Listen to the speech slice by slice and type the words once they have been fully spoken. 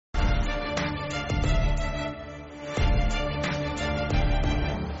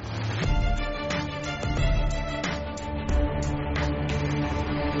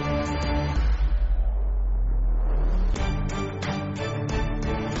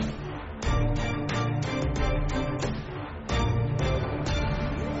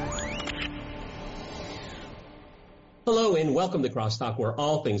Hello and welcome to Crosstalk, where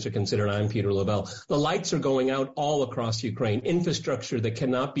all things are considered. I'm Peter Lavelle. The lights are going out all across Ukraine, infrastructure that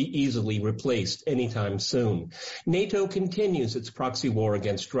cannot be easily replaced anytime soon. NATO continues its proxy war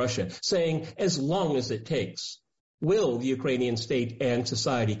against Russia, saying as long as it takes. Will the Ukrainian state and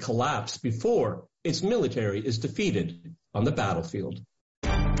society collapse before its military is defeated on the battlefield?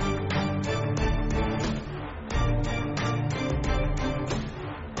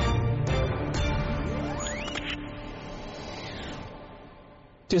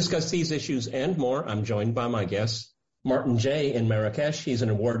 To discuss these issues and more, I'm joined by my guests, Martin Jay in Marrakesh. He's an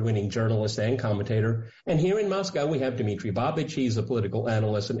award-winning journalist and commentator. And here in Moscow, we have Dmitry Babich. He's a political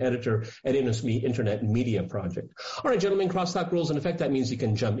analyst and editor at InnosMe Internet Media Project. All right, gentlemen, Crosstalk rules in effect. That means you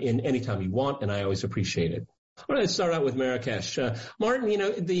can jump in anytime you want, and I always appreciate it. All right, let's start out with Marrakesh. Martin, you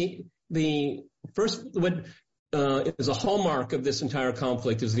know, the first what is a hallmark of this entire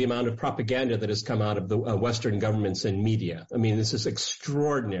conflict is the amount of propaganda that has come out of the Western governments and media. I mean, this is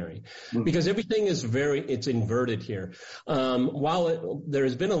extraordinary because everything is it's inverted here. While there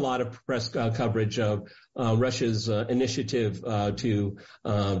has been a lot of press coverage of Russia's initiative to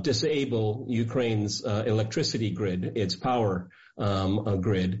disable Ukraine's electricity grid, its power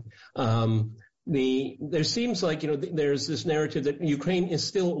grid, there seems like, there's this narrative that Ukraine is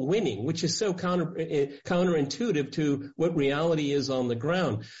still winning, which is so counterintuitive to what reality is on the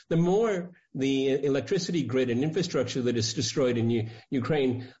ground. The more the electricity grid and infrastructure that is destroyed in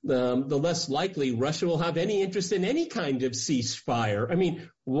Ukraine, the less likely Russia will have any interest in any kind of ceasefire. I mean,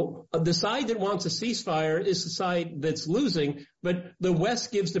 the side that wants a ceasefire is the side that's losing, but the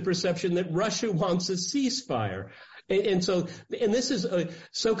West gives the perception that Russia wants a ceasefire. And this is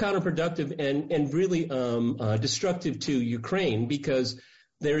so counterproductive and really destructive to Ukraine, because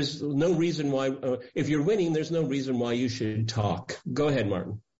there's no reason why, if you're winning, there's no reason why you should talk. Go ahead,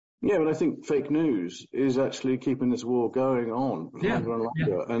 Martin. Yeah, but I think fake news is actually keeping this war going on longer and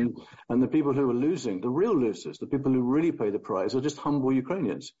longer. Yeah. And the people who are losing, the real losers, the people who really pay the price, are just humble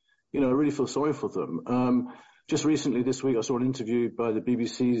Ukrainians. I really feel sorry for them. Just recently this week, I saw an interview by the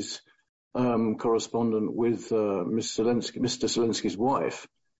BBC's correspondent with Mr. Zelensky's wife,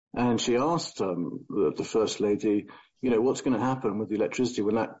 and she asked the First Lady, what's going to happen with the electricity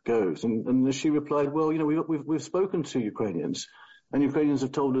when that goes, and she replied, well, we've spoken to Ukrainians, and Ukrainians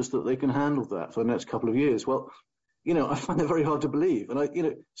have told us that they can handle that for the next couple of years. Well, I find that very hard to believe.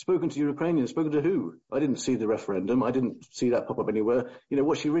 And spoken to Ukrainians, spoken to who? I didn't see the referendum. I didn't see that pop up anywhere.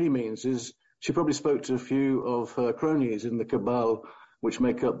 What she really means is she probably spoke to a few of her cronies in the cabal which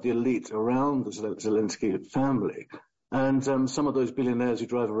make up the elite around the Zelensky family. And some of those billionaires who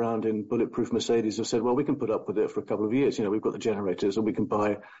drive around in bulletproof Mercedes have said, well, we can put up with it for a couple of years. We've got the generators, or we can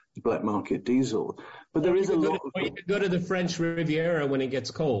buy the black market diesel. But there is a lot. Or you could go to the French Riviera when it gets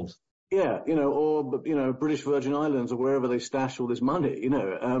cold. Yeah, or British Virgin Islands, or wherever they stash all this money,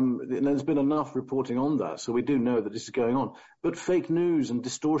 and there's been enough reporting on that. So we do know that this is going on. But fake news and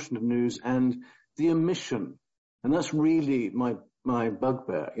distortion of news and the omission, and that's really my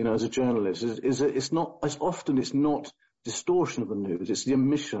bugbear, as a journalist, is that it's not distortion of the news, it's the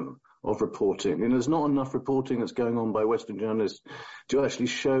omission of reporting. There's not enough reporting that's going on by Western journalists to actually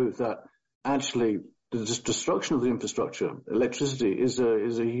show that actually the destruction of the infrastructure, electricity, is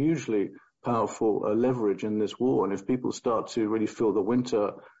a hugely powerful leverage in this war. And if people start to really feel the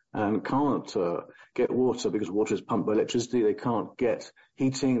winter and can't get water because water is pumped by electricity, they can't get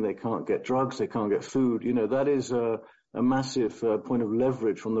heating, they can't get drugs, they can't get food, that is a massive point of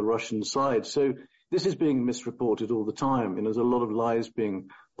leverage from the Russian side. So this is being misreported all the time. There's a lot of lies being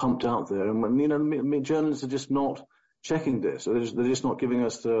pumped out there. And when, journalists are just not checking this. They're just not giving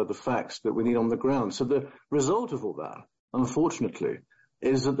us the facts that we need on the ground. So the result of all that, unfortunately,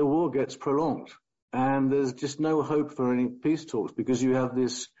 is that the war gets prolonged. And there's just no hope for any peace talks, because you have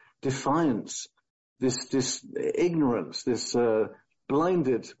this defiance, this ignorance, this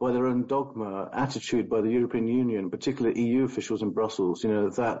blinded by their own dogma attitude by the European Union, particularly EU officials in Brussels,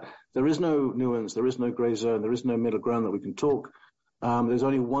 that there is no nuance, there is no grey zone, there is no middle ground that we can talk. There's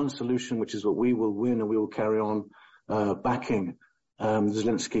only one solution, which is that we will win and we will carry on backing the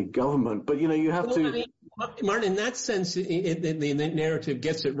Zelensky government. But, you have to... Martin, in that sense, the narrative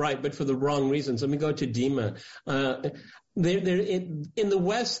gets it right, but for the wrong reasons. Let me go to Dima. In the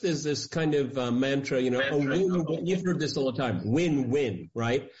West, there's this kind of mantra, a win. You've heard this all the time, win-win,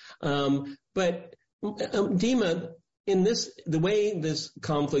 right? But Dima, the way this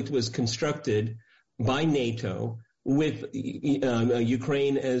conflict was constructed by NATO, with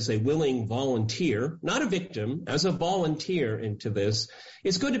Ukraine as a willing volunteer, not a victim, as a volunteer into this,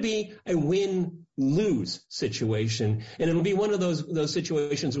 it's going to be a win-lose situation. And it'll be one of those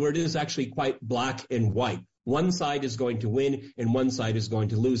situations where it is actually quite black and white. One side is going to win and one side is going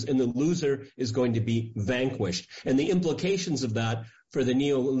to lose, and the loser is going to be vanquished. And the implications of that for the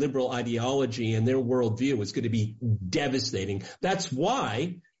neoliberal ideology and their worldview is going to be devastating. That's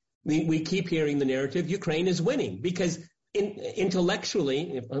why we keep hearing the narrative Ukraine is winning, because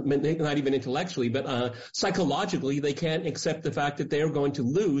intellectually, not even intellectually, but psychologically, they can't accept the fact that they are going to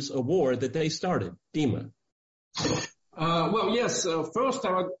lose a war that they started. Dima. Well, yes. First,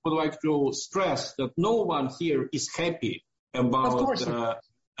 I would like to stress that no one here is happy about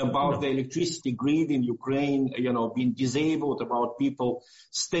the electricity grid in Ukraine, being disabled, about people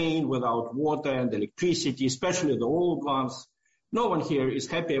staying without water and electricity, especially the old ones. No one here is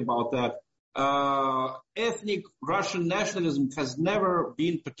happy about that. Ethnic Russian nationalism has never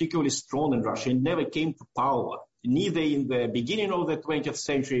been particularly strong in Russia. It never came to power, neither in the beginning of the 20th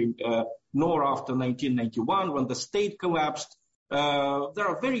century, nor after 1991 when the state collapsed. There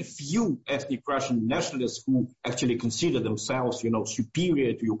are very few ethnic Russian nationalists who actually consider themselves,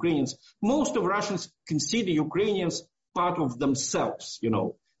 superior to Ukrainians. Most of Russians consider Ukrainians part of themselves,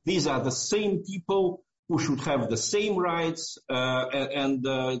 These are the same people who should have the same rights, and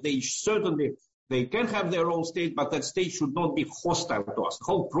they can have their own state, but that state should not be hostile to us. The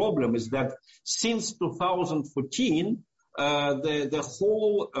whole problem is that since 2014, the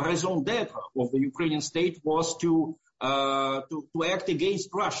whole raison d'etre of the Ukrainian state was to act against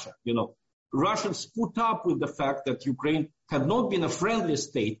Russia. Russians put up with the fact that Ukraine had not been a friendly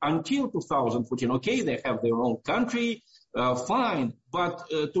state until 2014. Okay, they have their own country, fine, but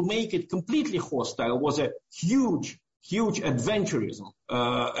to make it completely hostile was a huge adventurous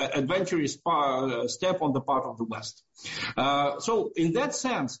step on the part of the West. So in that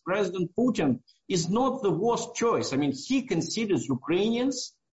sense, President Putin is not the worst choice. I mean, he considers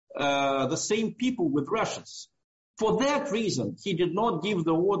Ukrainians the same people with Russians. For that reason, he did not give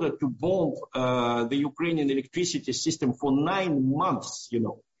the order to bomb the Ukrainian electricity system for 9 months,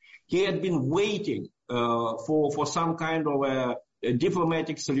 He had been waiting for some kind of a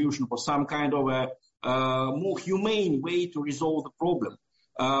diplomatic solution, for some kind of a more humane way to resolve the problem.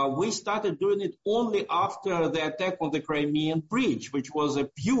 We started doing it only after the attack on the Crimean Bridge, which was a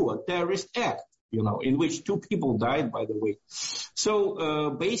pure terrorist act, in which 2 people died, by the way. So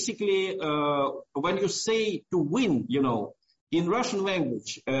basically, when you say to win, in Russian language,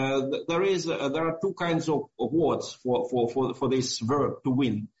 there are 2 kinds of words for this verb to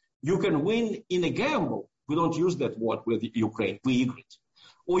win. You can win in a gamble. We don't use that word with Ukraine. We ignore it.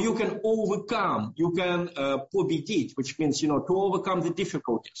 Or you can overcome, you can победить, which means, to overcome the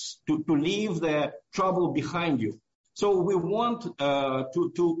difficulties, to leave the trouble behind you. So we want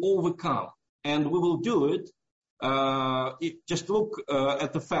to overcome, and we will do it. Just look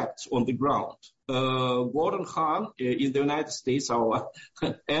at the facts on the ground. Gordon Hahn in the United States, our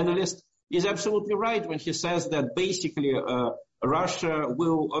analyst, is absolutely right when he says that basically Russia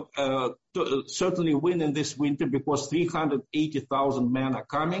will certainly win in this winter because 380,000 men are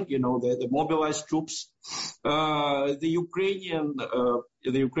coming, the mobilized troops. The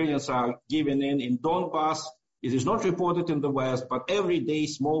Ukrainians are giving in Donbass. It is not reported in the West, but every day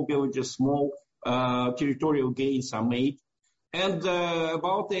small villages, small territorial gains are made. And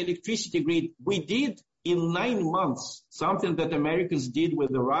about the electricity grid, we did in 9 months something that Americans did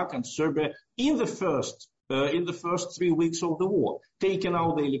with Iraq and Serbia in the first 3 weeks of the war, taking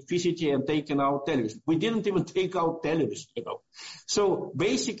out the electricity and taking out television. We didn't even take out television, So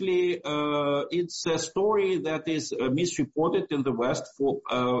basically, it's a story that is misreported in the West.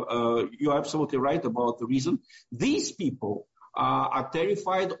 You're absolutely right about the reason. These people are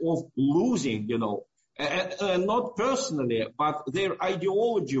terrified of losing, and not personally, but their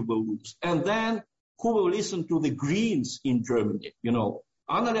ideology will lose. And then who will listen to the Greens in Germany,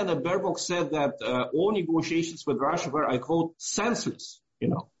 Annalena Baerbock said that all negotiations with Russia were, I quote, senseless,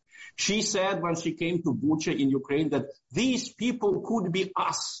 She said when she came to Bucha in Ukraine that these people could be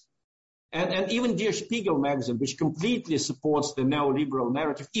us. And even Der Spiegel magazine, which completely supports the neoliberal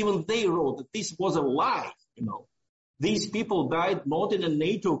narrative, even they wrote that this was a lie, These people died not in a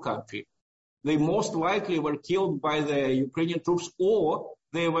NATO country. They most likely were killed by the Ukrainian troops, or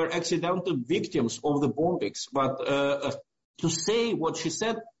they were accidental victims of the bombings. But to say what she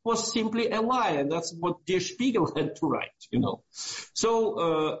said was simply a lie, and that's what Der Spiegel had to write, So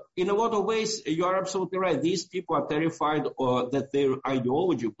in a lot of ways, you are absolutely right. These people are terrified that their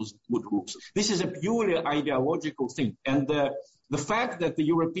ideology would lose. This is a purely ideological thing. And the fact that the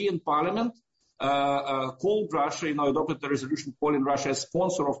European Parliament called Russia, adopted a resolution calling Russia a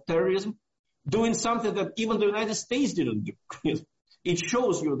sponsor of terrorism, doing something that even the United States didn't do. It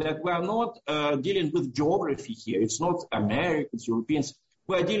shows you that we are not dealing with geography here. It's not Americans, Europeans.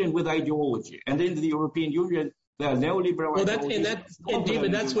 we're dealing with ideology. And in the European Union, there are neoliberal ideologies.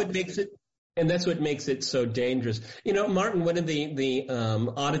 That's what makes it so dangerous. You know, Martin, one of the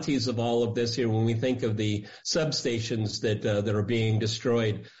oddities of all of this here, when we think of the substations that are being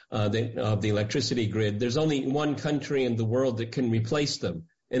destroyed of the electricity grid, there's only one country in the world that can replace them,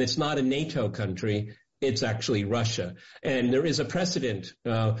 and it's not a NATO country. It's actually Russia. And there is a precedent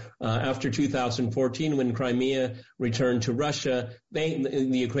after 2014 when Crimea returned to Russia.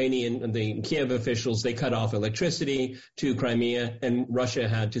 The Kiev officials, they cut off electricity to Crimea, and Russia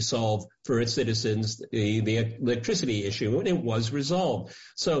had to solve for its citizens the electricity issue, and it was resolved.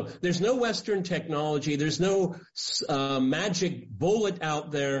 So there's no Western technology. There's no magic bullet out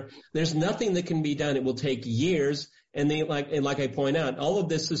there. There's nothing that can be done. It will take years. And like I point out, all of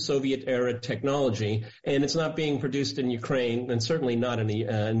this is Soviet-era technology, and it's not being produced in Ukraine, and certainly not in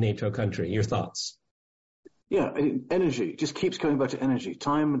a NATO country. Your thoughts? Yeah, energy just keeps coming back to energy,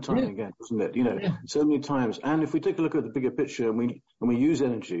 time and time again, doesn't it? You know, so many times. And if we take a look at the bigger picture and we use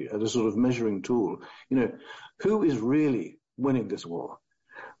energy as a sort of measuring tool, you know, who is really winning this war?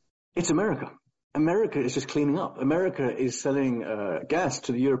 It's America. America is just cleaning up. America is selling gas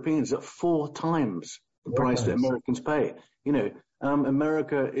to the Europeans at 4 times the price that Americans pay. You know,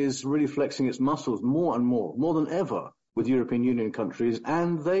 America is really flexing its muscles more and more than ever with European Union countries,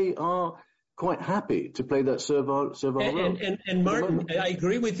 and they are quite happy to play that servile role. And Martin, I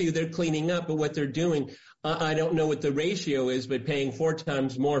agree with you. They're cleaning up, but what they're doing, I don't know what the ratio is, but paying 4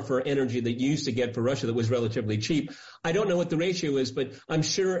 times more for energy that you used to get for Russia that was relatively cheap. I don't know what the ratio is, but I'm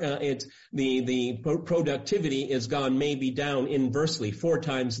sure it's the productivity has gone maybe down inversely, 4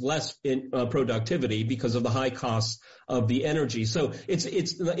 times less in productivity because of the high costs of the energy. So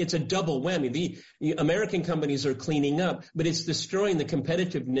it's a double whammy. The American companies are cleaning up, but it's destroying the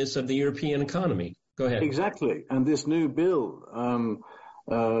competitiveness of the European economy. Go ahead. Exactly. And this new bill,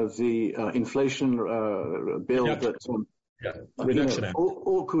 the inflation bill Reduction Act.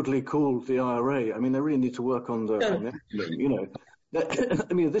 Awkwardly called the IRA. I mean, they really need to work on the you know.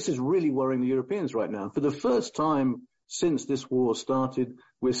 I mean, this is really worrying the Europeans right now. For the first time since this war started,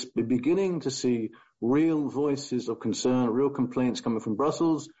 we're beginning to see real voices of concern, real complaints coming from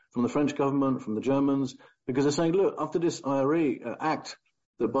Brussels, from the French government, from the Germans, because they're saying, look, after this IRA act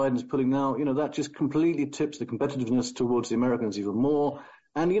that Biden's putting now, you know, that just completely tips the competitiveness towards the Americans even more.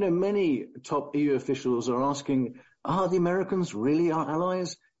 And, you know, many top EU officials are asking, are the Americans really our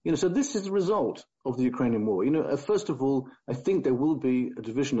allies? You know, so this is the result of the Ukrainian war. You know, first of all, I think there will be a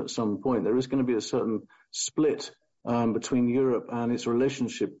division at some point. There is going to be a certain split between Europe and its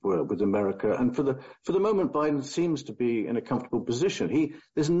relationship with America. And for the moment, Biden seems to be in a comfortable position.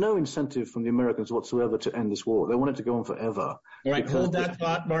 There's no incentive from the Americans whatsoever to end this war. They want it to go on forever. All right, hold that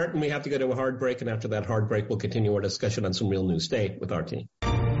thought, Martin. We have to go to a hard break, and after that hard break, we'll continue our discussion on some real news. Stay with our team.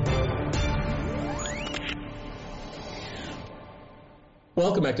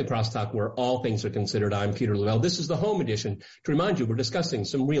 Welcome back to Crosstalk, where all things are considered. I'm Peter Lavelle. This is the home edition. To remind you, we're discussing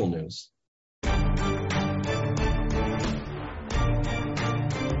some real news.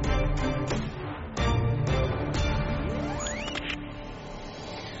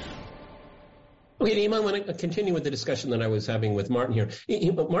 Okay, Dima, I want to continue with the discussion that I was having with Martin here.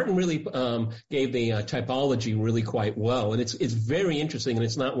 Martin really gave the typology really quite well, and it's very interesting, and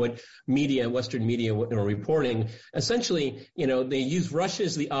it's not what Western media are reporting. Essentially, you know, they use Russia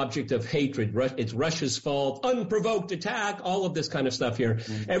as the object of hatred. It's Russia's fault, unprovoked attack, all of this kind of stuff here.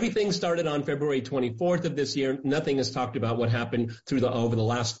 Mm-hmm. Everything started on February 24th of this year. Nothing is talked about what happened over the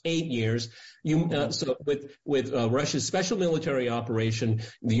last 8 years. So with Russia's special military operation,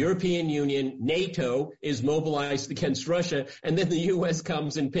 the European Union, NATO is mobilized against Russia, and then the U.S.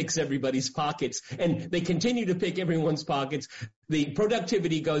 comes and picks everybody's pockets, and they continue to pick everyone's pockets. The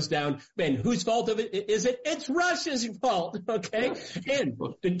productivity goes down. And whose fault is it? It's Russia's fault, okay? And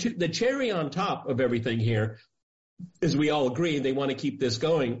the cherry on top of everything here is we all agree they want to keep this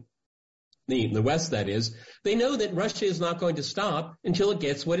going. The West, that is, they know that Russia is not going to stop until it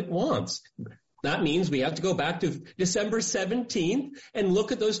gets what it wants. That means we have to go back to December 17th and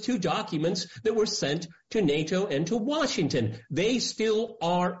look at those 2 documents that were sent to NATO and to Washington. They still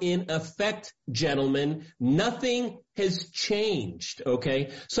are in effect, gentlemen. Nothing has changed,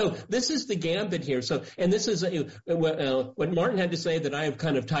 okay? So this is the gambit here. And this is what Martin had to say that I have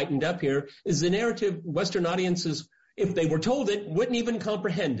kind of tightened up here is the narrative Western audiences, if they were told it, wouldn't even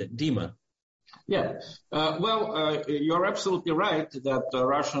comprehend it. Dima. Yeah. You're absolutely right that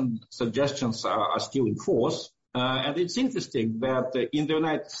Russian suggestions are still in force. And it's interesting that in the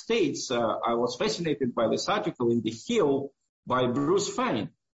United States, I was fascinated by this article in The Hill by Bruce Fein.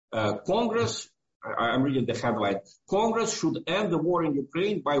 Congress I'm reading the headline. Congress should end the war in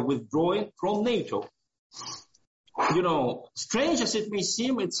Ukraine by withdrawing from NATO. Strange as it may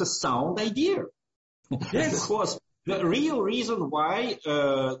seem, it's a sound idea. Yes. Because the real reason why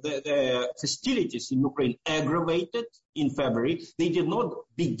the hostilities in Ukraine aggravated in February, they did not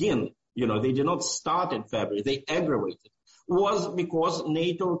begin, they did not start in February, they aggravated, was because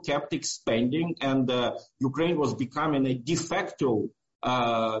NATO kept expanding and Ukraine was becoming a de facto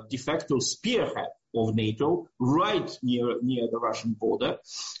spearhead of NATO right near the Russian border.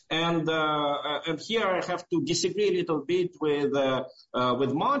 And here I have to disagree a little bit with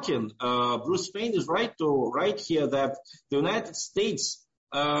Martin. Bruce Payne is right to write here that the United States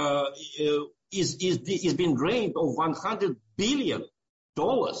is being drained of $100 billion,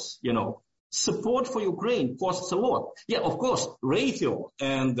 Support for Ukraine costs a lot. Yeah, of course, Raytheon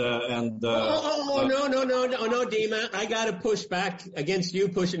and no, Dima. I got to push back against you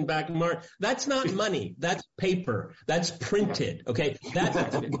pushing back, Mark. That's not money. That's paper. That's printed. Okay,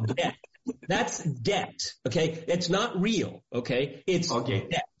 that's debt. That's debt. Okay, it's not real. Okay, it's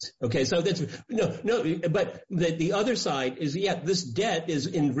debt. Okay, so that's no. But the other side is this debt is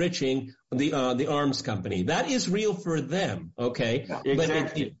enriching the arms company. That is real for them. Okay,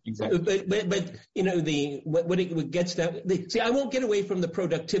 exactly. But what it gets down. See, I won't get away from the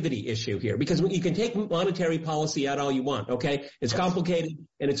productivity issue here because you can take monetary policy out all you want. Okay, it's complicated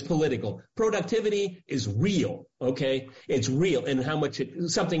and it's political. Productivity is real. Okay, it's real and how much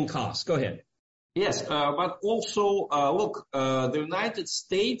something costs. Go ahead. Yes, but also, the United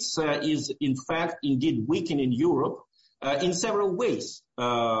States is, in fact, indeed weakening Europe in several ways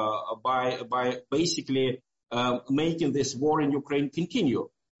by basically making this war in Ukraine continue.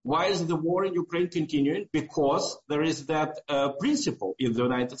 Why is the war in Ukraine continuing? Because there is that principle in the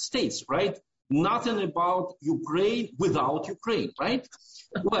United States, right? Nothing about Ukraine without Ukraine, right?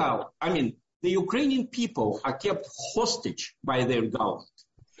 Well, the Ukrainian people are kept hostage by their government.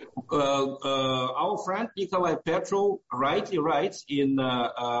 Our friend Nikolai Petrov rightly writes in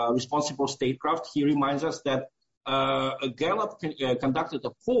Responsible Statecraft. He reminds us that Gallup conducted a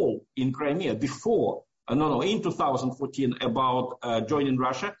poll in Crimea in 2014 about joining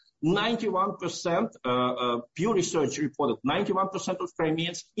Russia. 91%, Pew Research reported 91% of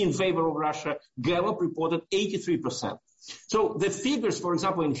Crimeans in favor of Russia. Gallup reported 83%. So the figures, for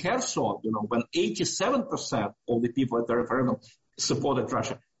example, in Kherson, when 87% of the people at the referendum supported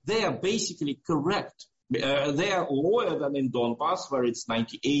Russia, they are basically correct. They are lower than in Donbass, where it's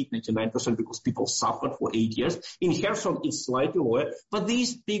 98, 99% because people suffered for 8 years. In Kherson, it's slightly lower, but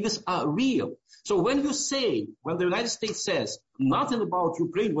these figures are real. So when the United States says nothing about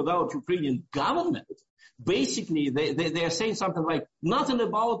Ukraine without Ukrainian government, basically they are saying something like nothing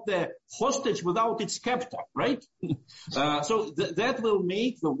about the hostage without its captor, right? So that will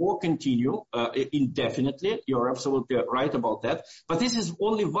make the war continue indefinitely. You're absolutely right about that. But this is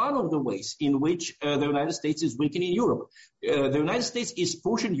only one of the ways in which the United States is weakening Europe. The United States is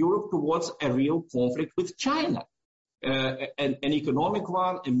pushing Europe towards a real conflict with China, an economic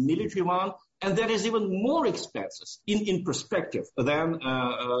one, a military one. And there is even more expenses in perspective than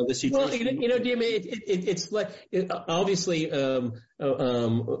the situation. Well, Dima, it's like obviously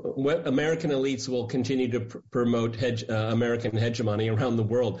American elites will continue to promote American hegemony around the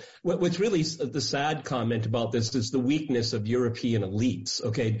world. What's really the sad comment about this is the weakness of European elites.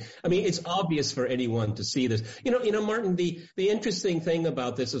 Okay, it's obvious for anyone to see this. Martin, the interesting thing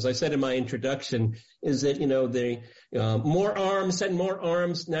about this, as I said in my introduction, is that more arms, send more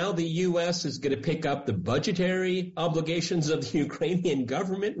arms. Now the U.S. is going to pick up the budgetary obligations of the Ukrainian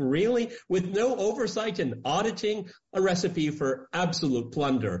government, really, with no oversight and auditing, a recipe for absolute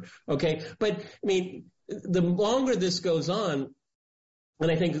plunder. Okay, but the longer this goes on,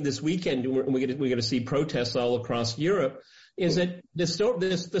 and I think this weekend we're going to see protests all across Europe, is that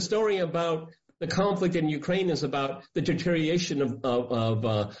the story about the conflict in Ukraine is about the deterioration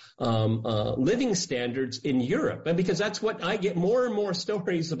of living standards in Europe. And because that's what I get more and more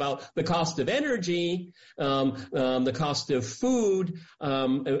stories about, the cost of energy, the cost of food,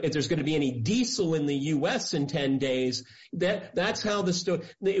 if there's going to be any diesel in the U.S. in 10 days, that's how the story,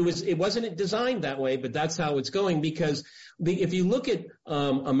 it wasn't designed that way, but that's how it's going because if you look at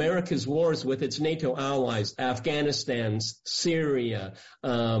America's wars with its NATO allies, Afghanistan, Syria,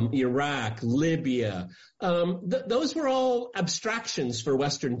 Iraq, Libya, those were all abstractions for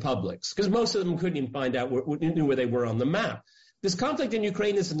Western publics because most of them couldn't even find out where they were on the map. This conflict in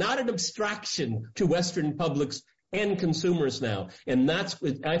Ukraine is not an abstraction to Western publics and consumers now, and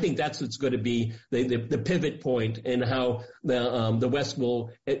I think that's what's going to be the pivot point in how the West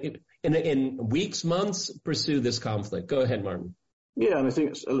will in weeks, months, pursue this conflict. Go ahead, Martin. Yeah, and I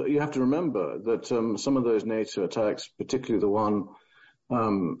think you have to remember that some of those NATO attacks, particularly the one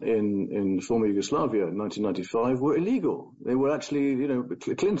in former Yugoslavia in 1995, were illegal. They were actually,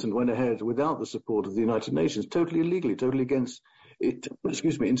 Clinton went ahead without the support of the United Nations, totally illegally, totally against,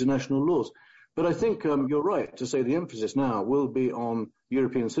 international laws. But I think you're right to say the emphasis now will be on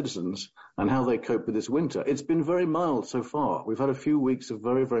European citizens and how they cope with this winter. It's been very mild so far. We've had a few weeks of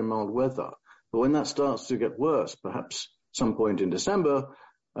very, very mild weather. But when that starts to get worse, perhaps some point in December,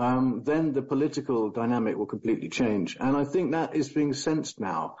 then the political dynamic will completely change. And I think that is being sensed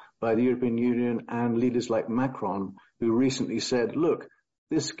now by the European Union and leaders like Macron, who recently said, look,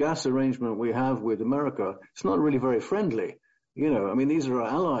 this gas arrangement we have with America, it's not really very friendly. These are our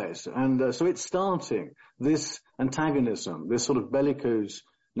allies. And so it's starting. This antagonism, this sort of bellicose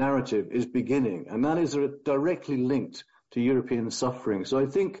narrative is beginning. And that is directly linked to European suffering. So I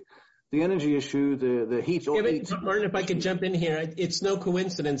think the energy issue, the heat... Martin, if I could jump in here, it's no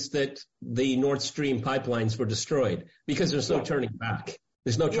coincidence that the Nord Stream pipelines were destroyed because there's no turning back.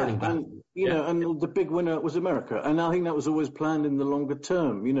 There's no turning back. And the big winner was America. And I think that was always planned in the longer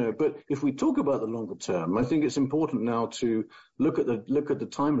term, But if we talk about the longer term, I think it's important now to look at the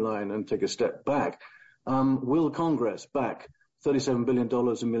timeline and take a step back. Will Congress back $37 billion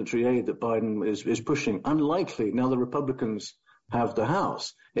in military aid that Biden is pushing? Unlikely. Now the Republicans have the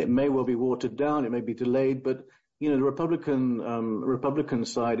House. It may well be watered down. It may be delayed. But, the Republican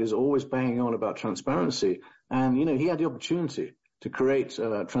side is always banging on about transparency. And, he had the opportunity to create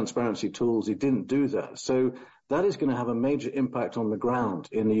transparency tools. He didn't do that. So that is going to have a major impact on the ground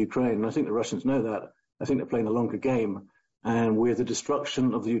in the Ukraine. And I think the Russians know that. I think they're playing a longer game. And with the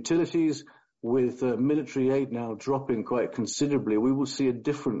destruction of the utilities, with military aid now dropping quite considerably, we will see a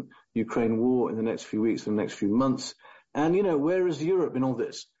different Ukraine war in the next few weeks and the next few months. And, where is Europe in all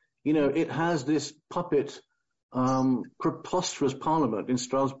this? It has this puppet, preposterous parliament in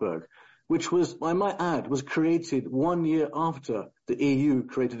Strasbourg, which was, I might add, was created 1 year after the EU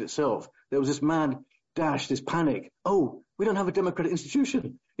created itself. There was this mad dash, this panic. Oh, we don't have a democratic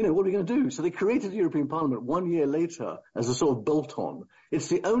institution. What are we going to do? So they created the European Parliament 1 year later as a sort of bolt-on. It's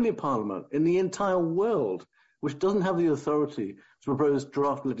the only parliament in the entire world which doesn't have the authority to propose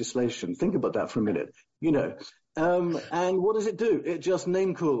draft legislation. Think about that for a minute. And what does it do? It just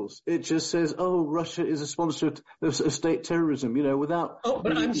name calls. It just says, oh, Russia is a sponsor of state terrorism, without... Oh,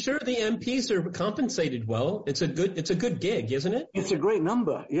 but I'm sure the MPs are compensated well. It's a good gig, isn't it? It's a great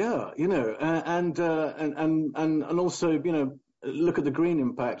number, yeah, and also, look at the green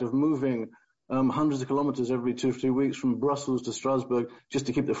impact of moving hundreds of kilometers every 2 or 3 weeks from Brussels to Strasbourg just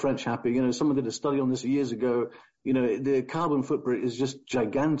to keep the French happy. Someone did a study on this years ago. The carbon footprint is just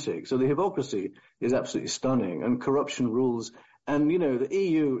gigantic. So the hypocrisy is absolutely stunning, and corruption rules. And, the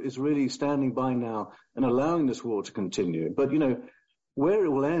EU is really standing by now and allowing this war to continue. But, where it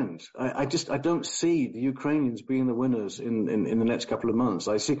will end, I don't see the Ukrainians being the winners in the next couple of months.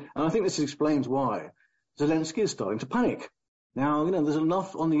 And I think this explains why Zelensky is starting to panic. Now, there's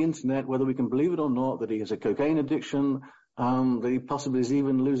enough on the internet, whether we can believe it or not, that he has a cocaine addiction, that he possibly is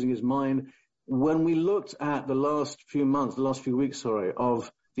even losing his mind. When we looked at the last few weeks,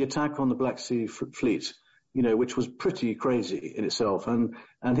 of the attack on the Black Sea Fleet, which was pretty crazy in itself, and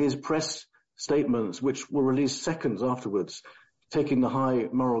his press statements, which were released seconds afterwards, taking the high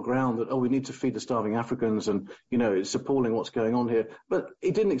moral ground that, we need to feed the starving Africans, and, it's appalling what's going on here. But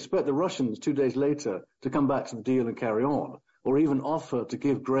he didn't expect the Russians 2 days later to come back to the deal and carry on, or even offer to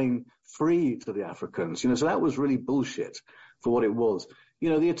give grain free to the Africans. So that was really bullshit for what it was.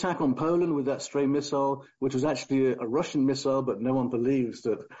 The attack on Poland with that stray missile, which was actually a Russian missile, but no one believes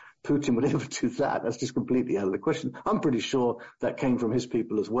that Putin would ever do that. That's just completely out of the question. I'm pretty sure that came from his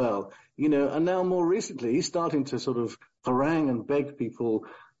people as well. And now more recently, he's starting to sort of harangue and beg people.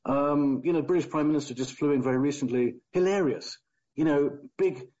 British Prime Minister just flew in very recently. Hilarious.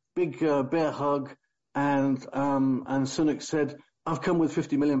 Big bear hug. And Sunak said, I've come with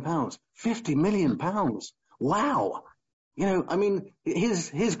 £50 million. £50 million. Wow.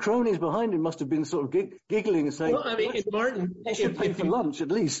 His cronies behind him must have been sort of giggling and saying, well, Martin, I should pay for lunch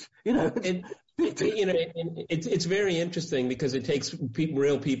at least, It's very interesting because it takes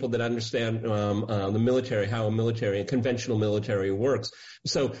real people that understand the military, how a military and conventional military works.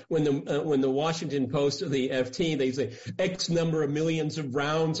 So when the Washington Post or the FT, they say X number of millions of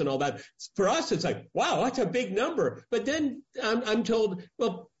rounds and all that. For us, it's like, wow, that's a big number. But then I'm told,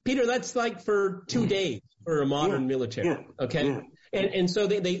 well, Peter, that's like for 2 days for a modern military. Yeah, okay. Yeah. And so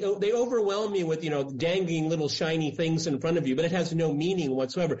they overwhelm you with, dangling little shiny things in front of you, but it has no meaning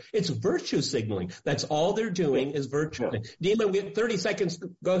whatsoever. It's virtue signaling. That's all they're doing is virtue. Yeah. Dima, we have 30 seconds.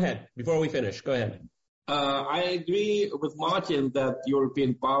 Go ahead before we finish. Go ahead. I agree with Martin that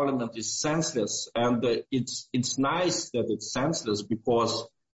European Parliament is senseless, and it's nice that it's senseless because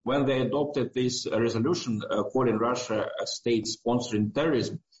when they adopted this resolution calling Russia a state sponsoring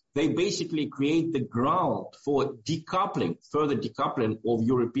terrorism, they basically create the ground for further decoupling of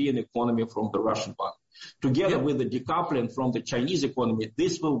European economy from the Russian one. Together with the decoupling from the Chinese economy,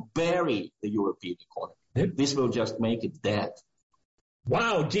 this will bury the European economy. This will just make it dead.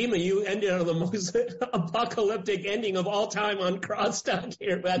 Wow, Dima, you ended on the most apocalyptic ending of all time on Crosstalk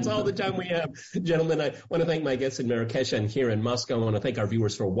here. That's all the time we have. Gentlemen, I want to thank my guests in Marrakesh and here in Moscow. I want to thank our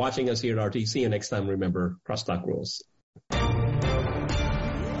viewers for watching us here at RT. See you next time. Remember, Crosstalk rules.